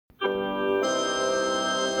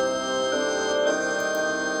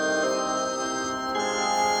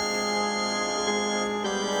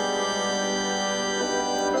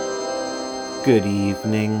Good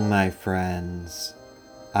evening, my friends.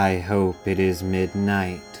 I hope it is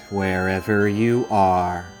midnight wherever you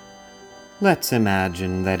are. Let's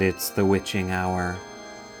imagine that it's the witching hour.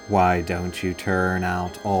 Why don't you turn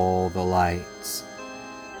out all the lights?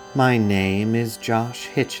 My name is Josh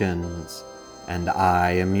Hitchens, and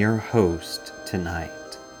I am your host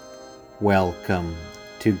tonight. Welcome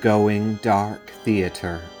to Going Dark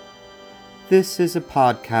Theater. This is a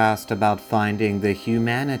podcast about finding the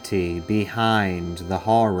humanity behind the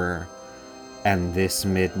horror, and this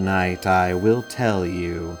midnight I will tell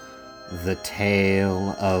you the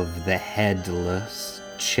tale of the headless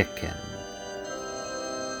chicken.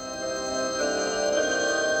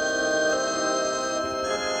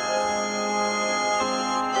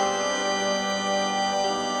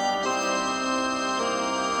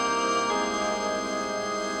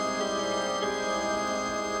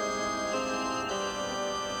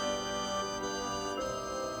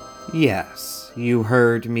 Yes, you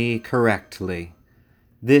heard me correctly.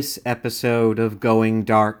 This episode of Going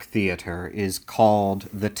Dark Theater is called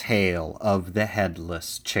The Tale of the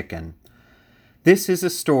Headless Chicken. This is a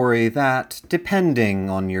story that, depending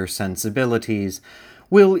on your sensibilities,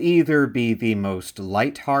 will either be the most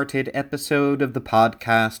light-hearted episode of the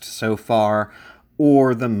podcast so far,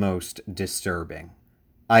 or the most disturbing.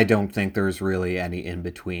 I don't think there's really any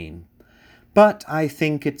in-between. But I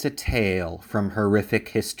think it's a tale from horrific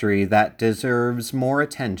history that deserves more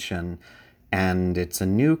attention, and it's a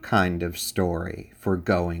new kind of story for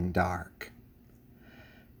Going Dark.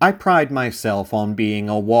 I pride myself on being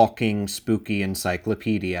a walking spooky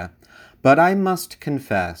encyclopedia, but I must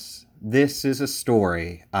confess, this is a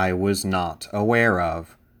story I was not aware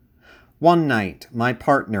of. One night, my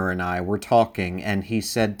partner and I were talking, and he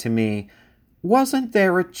said to me, "Wasn't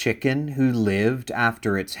there a chicken who lived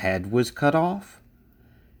after its head was cut off?"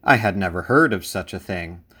 I had never heard of such a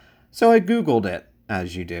thing, so I Googled it,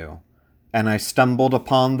 as you do, and I stumbled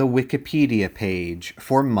upon the Wikipedia page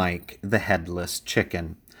for Mike the Headless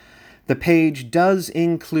Chicken. The page does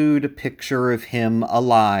include a picture of him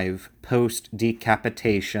alive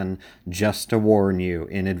post-decapitation, just to warn you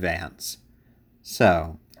in advance.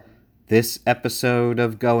 So, this episode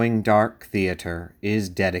of Going Dark Theater is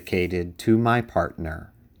dedicated to my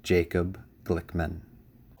partner, Jacob Glickman.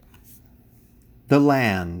 The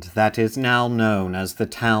land that is now known as the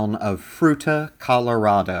town of Fruita,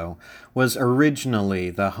 Colorado, was originally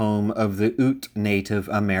the home of the Ute Native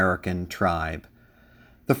American tribe.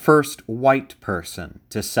 The first white person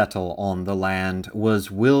to settle on the land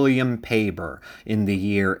was William Paber in the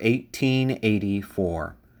year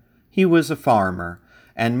 1884. He was a farmer,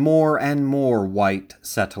 and more white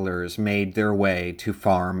settlers made their way to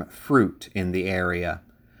farm fruit in the area.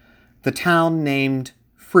 The town named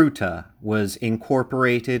Fruita was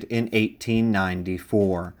incorporated in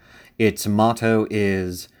 1894. Its motto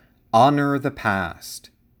is, "Honor the past,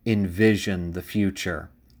 envision the future."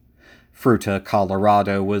 Fruita,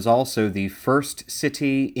 Colorado was also the first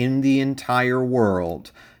city in the entire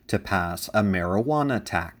world to pass a marijuana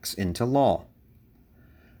tax into law.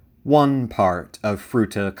 One part of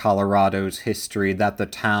Fruita, Colorado's history that the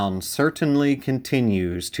town certainly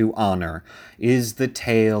continues to honor is the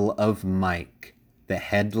tale of Mike, the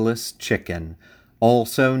Headless Chicken,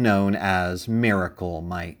 also known as Miracle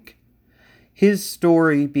Mike. His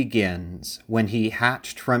story begins when he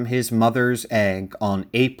hatched from his mother's egg on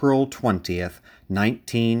April 20th,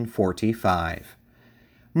 1945.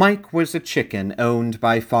 Mike was a chicken owned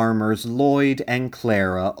by farmers Lloyd and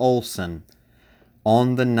Clara Olson.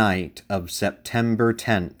 On the night of September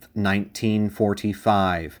 10th,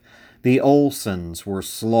 1945, the Olsons were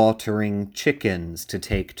slaughtering chickens to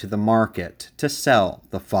take to the market to sell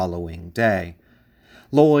the following day.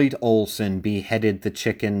 Lloyd Olson beheaded the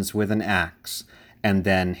chickens with an axe, and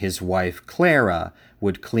then his wife Clara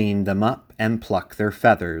would clean them up and pluck their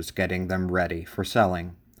feathers, getting them ready for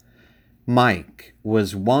selling. Mike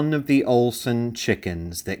was one of the Olson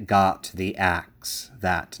chickens that got the axe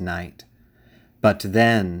that night. But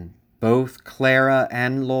then, both Clara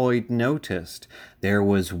and Lloyd noticed there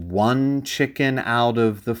was one chicken out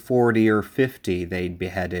of the 40 or 50 they'd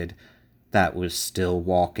beheaded that was still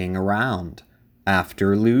walking around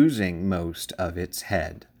after losing most of its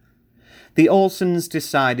head. The Olsons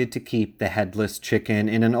decided to keep the headless chicken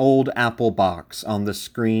in an old apple box on the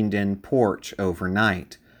screened-in porch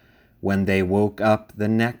overnight. When they woke up the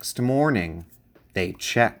next morning, they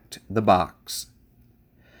checked the box.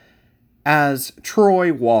 As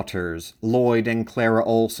Troy Waters, Lloyd and Clara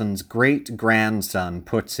Olson's great-grandson,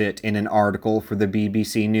 puts it in an article for the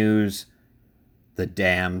BBC News, the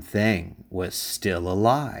damn thing was still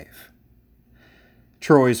alive.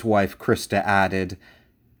 Troy's wife Krista added,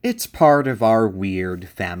 It's part of our weird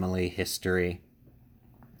family history.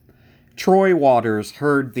 Troy Waters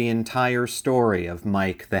heard the entire story of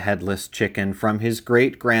Mike the Headless Chicken from his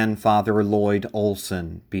great-grandfather Lloyd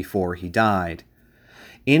Olson before he died.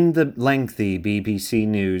 In the lengthy BBC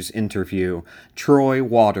News interview, Troy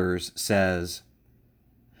Waters says,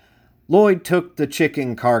 "Lloyd took the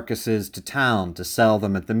chicken carcasses to town to sell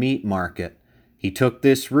them at the meat market. He took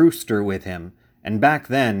this rooster with him, and back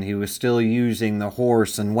then he was still using the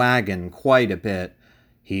horse and wagon quite a bit.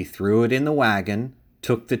 He threw it in the wagon,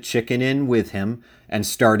 took the chicken in with him, and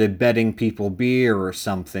started betting people beer or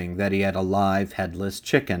something that he had a live headless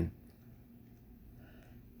chicken."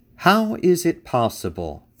 How is it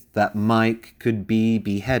possible that Mike could be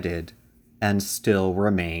beheaded and still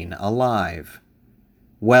remain alive?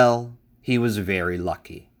 Well, he was very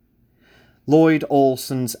lucky. Lloyd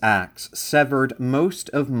Olson's axe severed most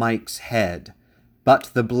of Mike's head,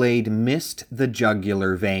 but the blade missed the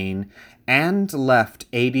jugular vein and left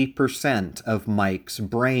 80% of Mike's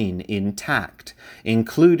brain intact,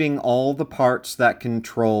 including all the parts that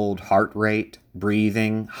controlled heart rate,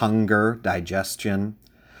 breathing, hunger, digestion.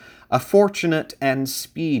 A fortunate and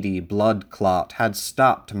speedy blood clot had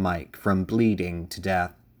stopped Mike from bleeding to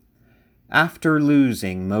death. After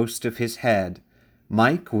losing most of his head,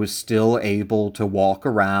 Mike was still able to walk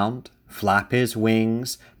around, flap his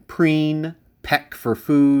wings, preen, peck for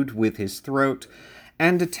food with his throat,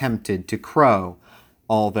 and attempted to crow,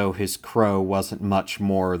 although his crow wasn't much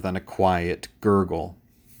more than a quiet gurgle.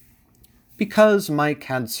 Because Mike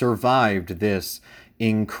had survived this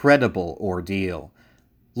incredible ordeal,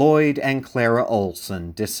 Lloyd and Clara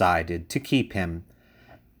Olson decided to keep him.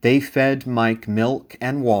 They fed Mike milk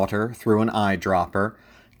and water through an eyedropper,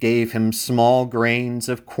 gave him small grains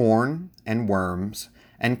of corn and worms,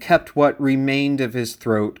 and kept what remained of his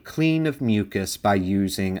throat clean of mucus by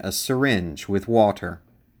using a syringe with water.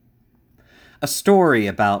 A story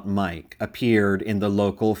about Mike appeared in the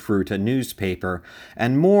local Fruita newspaper,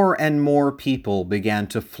 and more people began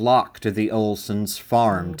to flock to the Olsons'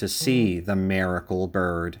 farm to see the miracle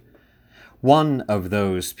bird. One of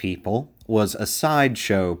those people was a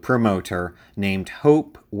sideshow promoter named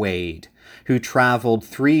Hope Wade, who traveled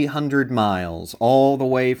 300 miles all the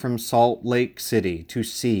way from Salt Lake City to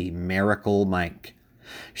see Miracle Mike.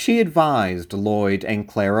 She advised Lloyd and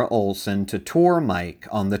Clara Olson to tour Mike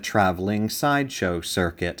on the traveling sideshow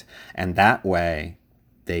circuit, and that way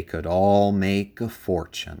they could all make a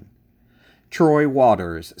fortune. Troy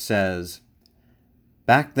Waters says,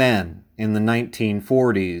 "Back then, in the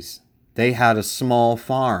 1940s, they had a small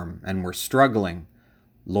farm and were struggling.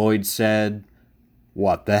 Lloyd said,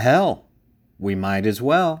 'What the hell? We might as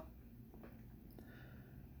well.'"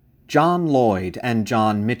 John Lloyd and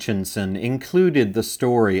John Mitchinson included the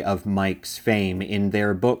story of Mike's fame in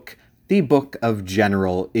their book, The Book of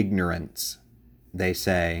General Ignorance. They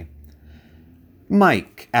say,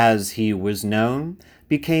 "Mike, as he was known,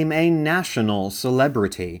 became a national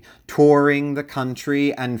celebrity, touring the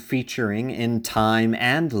country and featuring in Time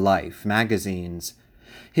and Life magazines.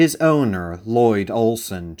 His owner, Lloyd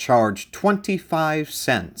Olson, charged 25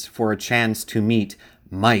 cents for a chance to meet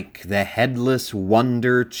Mike the Headless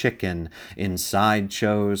Wonder Chicken in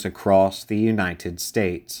sideshows across the United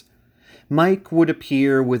States. Mike would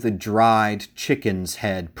appear with a dried chicken's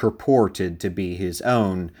head purported to be his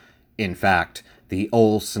own. In fact, the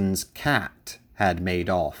Olson's cat had made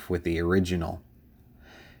off with the original.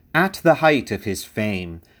 At the height of his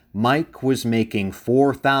fame, Mike was making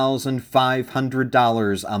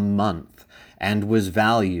 $4,500 a month and was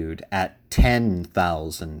valued at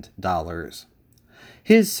 $10,000.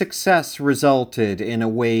 His success resulted in a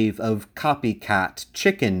wave of copycat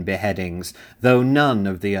chicken beheadings, though none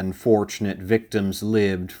of the unfortunate victims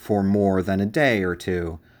lived for more than a day or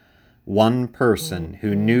two. One person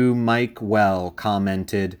who knew Mike well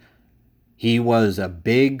commented, "He was a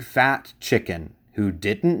big fat chicken who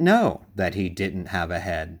didn't know that he didn't have a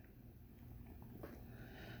head."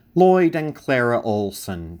 Lloyd and Clara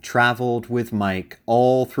Olson traveled with Mike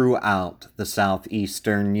all throughout the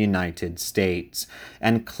southeastern United States,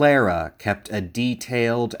 and Clara kept a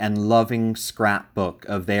detailed and loving scrapbook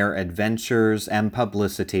of their adventures and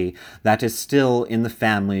publicity that is still in the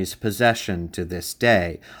family's possession to this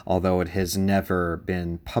day, although it has never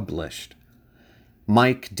been published.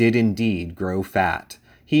 Mike did indeed grow fat.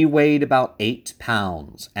 He weighed about 8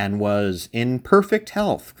 pounds and was in perfect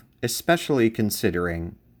health, especially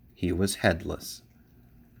considering he was headless.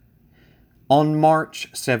 On March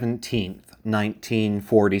 17,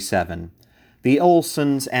 1947, the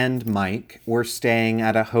Olsons and Mike were staying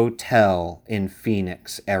at a hotel in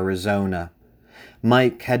Phoenix, Arizona.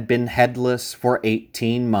 Mike had been headless for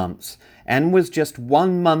 18 months and was just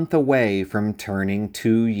 1 month away from turning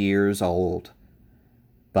 2 years old.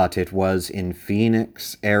 But it was in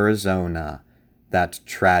Phoenix, Arizona, that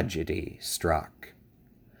tragedy struck.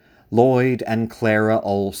 Lloyd and Clara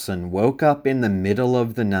Olson woke up in the middle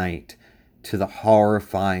of the night to the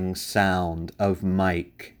horrifying sound of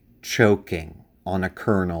Mike choking on a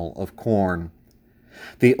kernel of corn.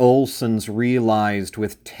 The Olsons realized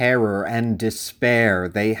with terror and despair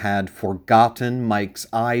they had forgotten Mike's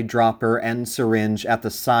eyedropper and syringe at the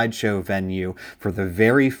sideshow venue for the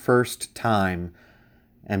very first time,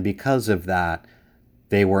 and because of that,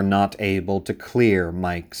 they were not able to clear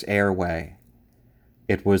Mike's airway.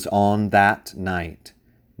 It was on that night,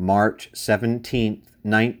 March 17th,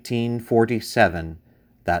 1947,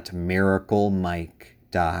 that Miracle Mike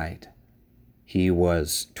died. He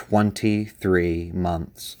was 23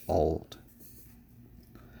 months old.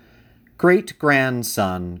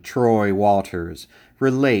 Great-grandson Troy Waters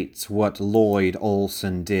relates what Lloyd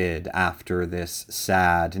Olson did after this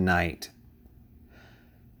sad night.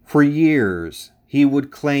 For years, he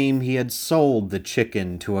would claim he had sold the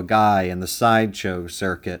chicken to a guy in the sideshow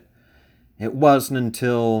circuit. It wasn't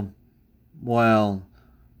until,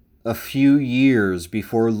 a few years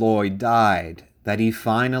before Lloyd died that he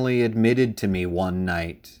finally admitted to me one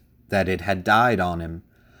night that it had died on him.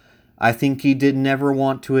 I think he didn't ever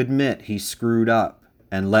want to admit he screwed up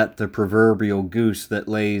and let the proverbial goose that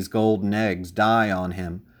lays golden eggs die on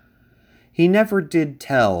him. He never did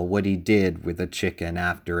tell what he did with the chicken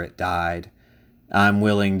after it died. I'm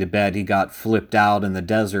willing to bet he got flipped out in the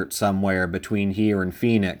desert somewhere between here and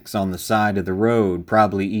Phoenix on the side of the road,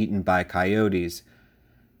 probably eaten by coyotes.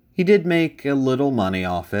 He did make a little money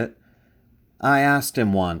off it. I asked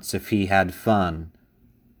him once if he had fun,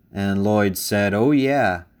 and Lloyd said, "Oh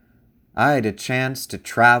yeah, I had a chance to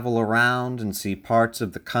travel around and see parts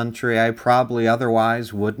of the country I probably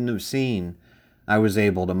otherwise wouldn't have seen. I was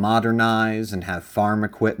able to modernize and have farm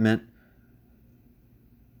equipment."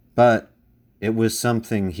 But it was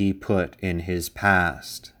something he put in his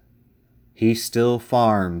past. He still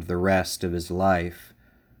farmed the rest of his life,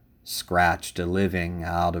 scratched a living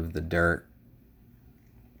out of the dirt.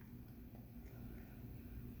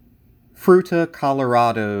 Fruta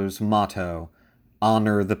Colorado's motto,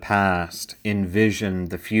 "Honor the past, envision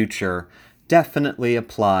the future," definitely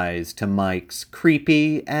applies to Mike's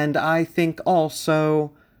creepy and I think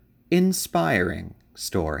also inspiring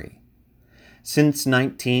story. Since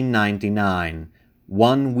 1999,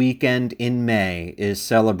 one weekend in May is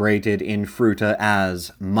celebrated in Fruta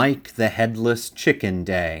as Mike the Headless Chicken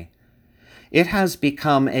Day. It has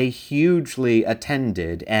become a hugely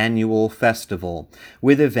attended annual festival,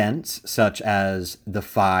 with events such as the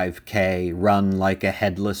 5K Run Like a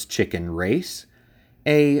Headless Chicken race,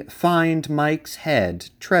 a Find Mike's Head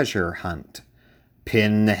treasure hunt,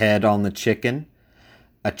 Pin the Head on the Chicken,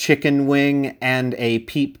 a chicken wing and a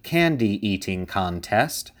peep candy eating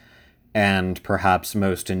contest, and perhaps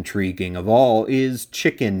most intriguing of all is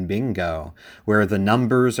Chicken Bingo, where the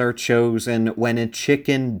numbers are chosen when a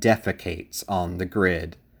chicken defecates on the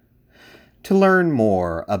grid. To learn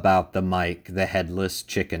more about the Mike the Headless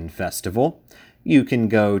Chicken Festival, you can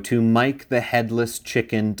go to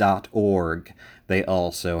MikeTheHeadlessChicken.org. They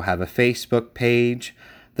also have a Facebook page.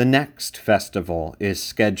 The next festival is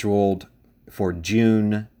scheduled for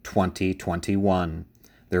June 2021.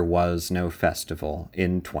 There was no festival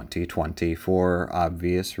in 2020 for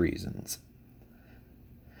obvious reasons.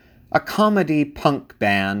 A comedy punk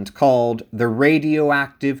band called the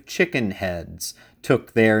Radioactive Chicken Heads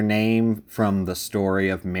took their name from the story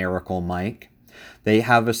of Miracle Mike. They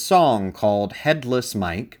have a song called Headless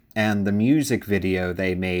Mike, and the music video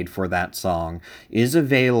they made for that song is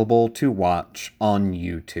available to watch on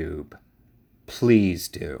YouTube. Please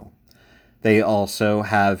do. They also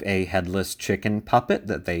have a headless chicken puppet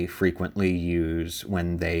that they frequently use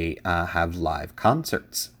when they have live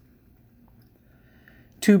concerts.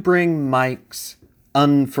 To bring Mike's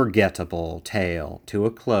unforgettable tale to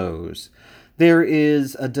a close, there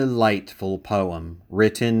is a delightful poem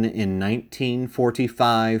written in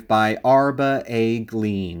 1945 by Arba A.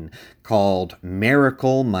 Glean called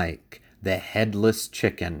Miracle Mike, the Headless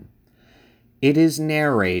Chicken. It is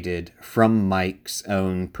narrated from Mike's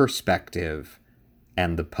own perspective,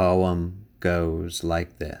 and the poem goes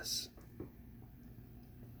like this.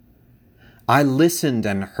 I listened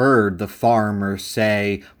and heard the farmer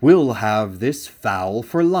say, "We'll have this fowl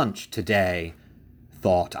for lunch today."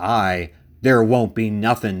 Thought I, there won't be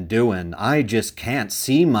nothin' doin', I just can't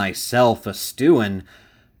see myself a-stewin'.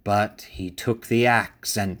 But he took the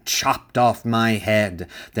axe and chopped off my head,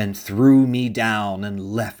 then threw me down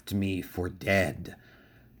and left me for dead.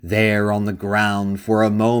 There on the ground for a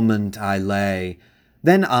moment I lay,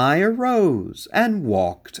 then I arose and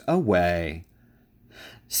walked away.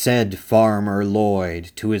 Said Farmer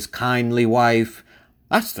Lloyd to his kindly wife,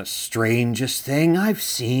 "That's the strangest thing I've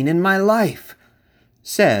seen in my life."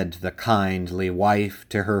 Said the kindly wife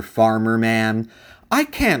to her farmer man, "I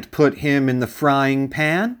can't put him in the frying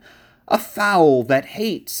pan. A fowl that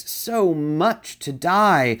hates so much to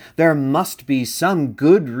die, there must be some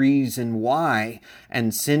good reason why,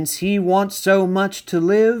 and since he wants so much to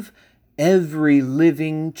live, every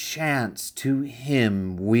living chance to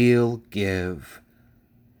him we'll give.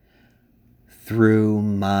 Through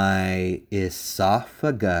my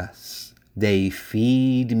esophagus they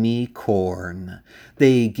feed me corn,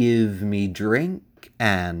 they give me drink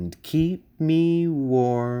and keep me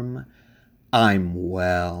warm. I'm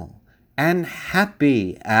well and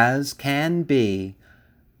happy as can be.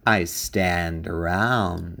 I stand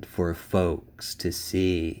around for folks to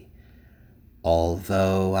see.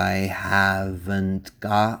 Although I haven't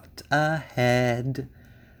got a head,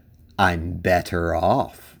 I'm better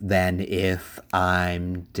off than if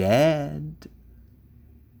I'm dead."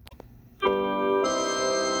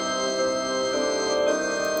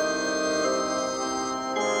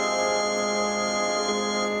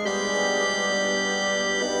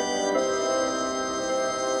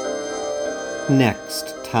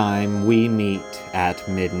 Next time we meet at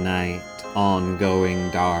midnight on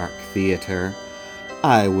Going Dark Theater,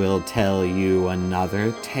 I will tell you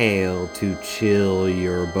another tale to chill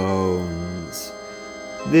your bones.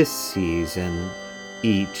 This season,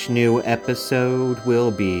 each new episode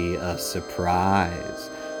will be a surprise,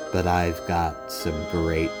 but I've got some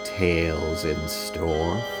great tales in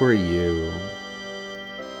store for you.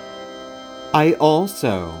 I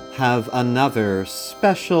also have another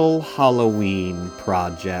special Halloween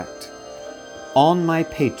project. On my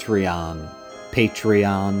Patreon,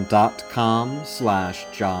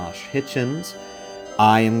 patreon.com/Josh Hitchens,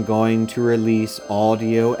 I am going to release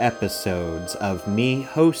audio episodes of me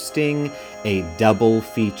hosting a double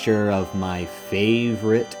feature of my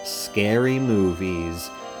favorite scary movies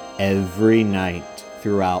every night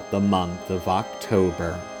throughout the month of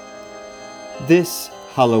October. This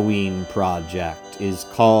Halloween project is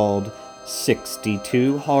called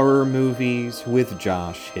 62 Horror Movies with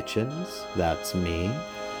Josh Hitchens, that's me,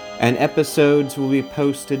 and episodes will be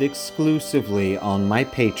posted exclusively on my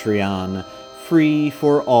Patreon, free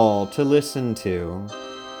for all to listen to.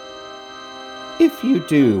 If you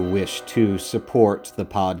do wish to support the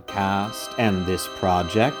podcast and this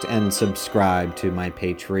project and subscribe to my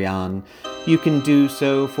Patreon, you can do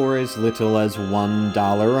so for as little as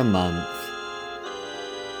 $1 a month.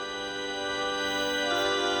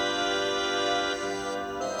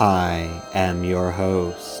 I am your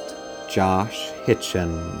host, Josh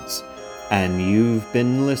Hitchens, and you've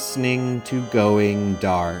been listening to Going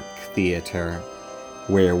Dark Theater,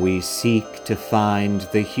 where we seek to find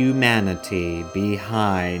the humanity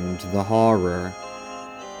behind the horror.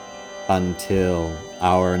 Until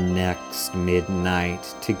our next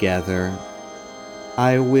midnight together,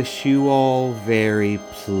 I wish you all very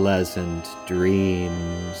pleasant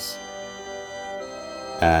dreams.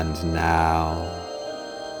 And now,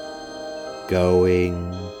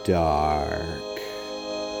 Going Dark.